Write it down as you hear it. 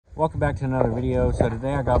Welcome back to another video. So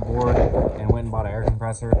today I got bored and went and bought an air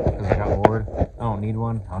compressor because I got bored. I don't need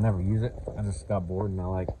one. I'll never use it. I just got bored and I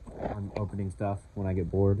like opening stuff when I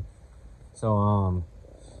get bored. So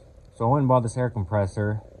I went and bought this air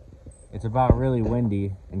compressor. It's about really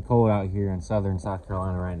windy and cold out here in southern South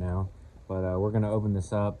Carolina right now. But we're gonna open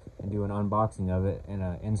this up and do an unboxing of it and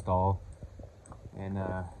an install, and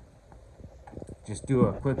just do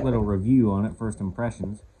a quick little review on it, first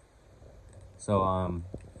impressions. So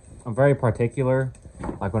I'm very particular.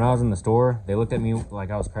 Like when I was in the store, they looked at me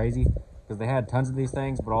like I was crazy because they had tons of these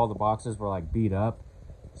things, but all the boxes were like beat up.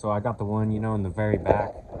 So I got the one, in the very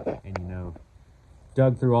back, and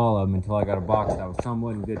dug through all of them until I got a box that was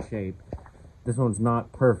somewhat in good shape. This one's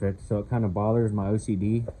not perfect, so it kind of bothers my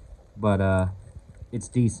OCD, but it's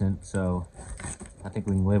decent, so I think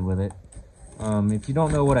we can live with it. If you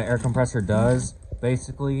don't know what an air compressor does,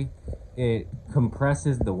 basically it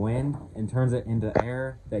compresses the wind and turns it into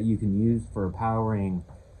air that you can use for powering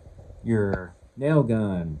your nail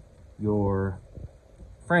gun, your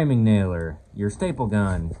framing nailer, your staple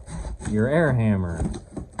gun, your air hammer,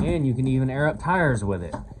 and you can even air up tires with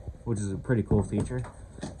it, which is a pretty cool feature.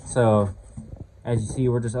 So as you see,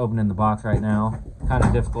 we're just opening the box right now. Kind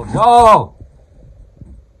of difficult. Oh!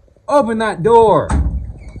 Open that door!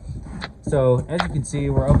 So as you can see,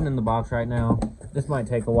 we're opening the box right now. This might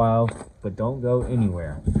take a while, but don't go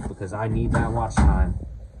anywhere because I need that watch time.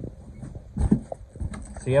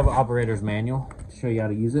 So you have an operator's manual to show you how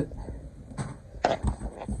to use it.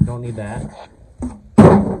 Don't need that.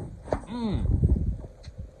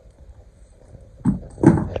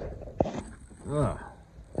 Ugh.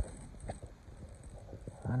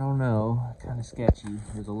 I don't know, kind of sketchy.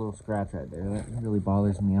 There's a little scratch right there. That really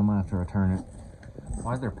bothers me. I'm gonna have to return it.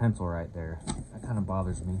 Why is there a pencil right there? That kind of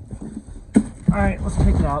bothers me. All right, let's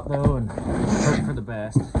take it out though and hope for the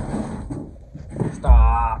best.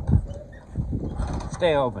 Stop.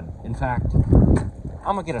 Stay open. In fact,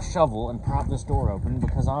 I'm gonna get a shovel and prop this door open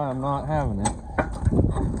because I am not having it.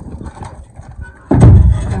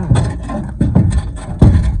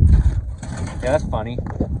 Yeah, that's funny.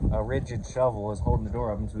 A RIDGID shovel is holding the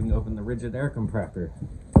door open so we can open the RIDGID air compressor.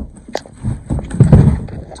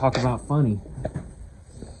 Talk about funny.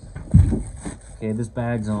 Okay, this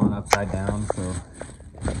bag's on upside down, so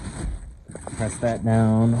press that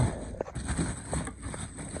down.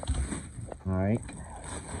 Alright.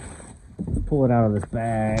 Pull it out of this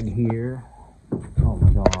bag here. Oh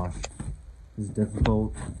my gosh. This is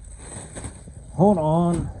difficult. Hold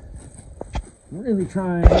on. I'm really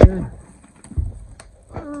trying here.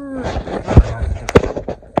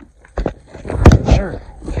 There.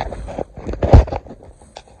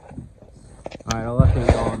 Alright, I'll let this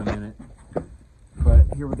go in a minute. But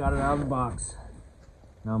here we got it out of the box.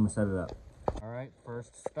 Now I'm gonna set it up. Alright,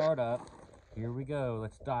 first start up. Here we go.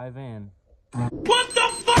 Let's dive in. What the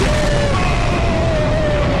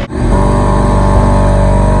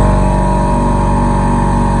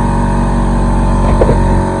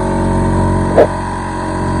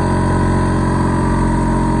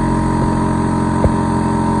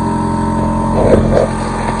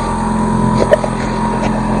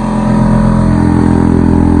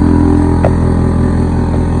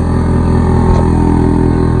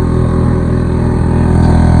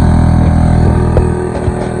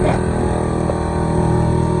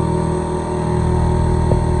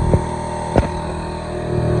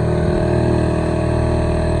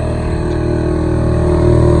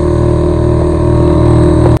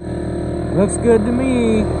Looks good to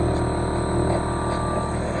me.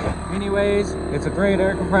 Anyways, it's a great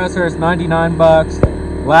air compressor. It's 99 bucks.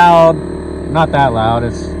 Loud, not that loud.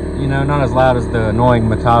 It's, not as loud as the annoying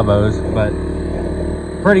Metabos, but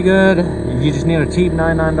pretty good. If you just need a cheap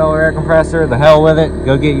 $99 air compressor, the hell with it.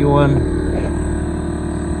 Go get you one.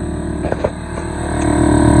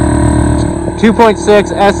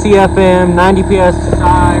 2.6 SCFM, 90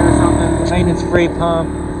 PSI or something. Maintenance free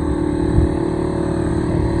pump.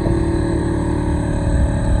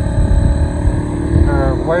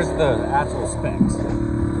 Where's the actual specs?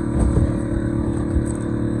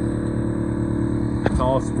 It's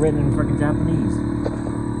all written in freaking Japanese.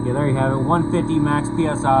 Yeah, there you have it. 150 max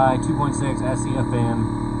PSI, 2.6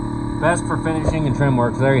 SCFM. Best for finishing and trim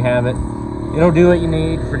work. So there you have it. It'll do what you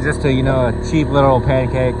need for just a, a cheap little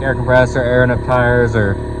Pancake air compressor, airing up tires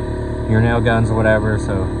or your nail guns or whatever.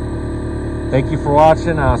 So thank you for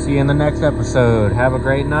watching. I'll see you in the next episode. Have a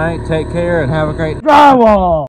great night. Take care and have a great drywall.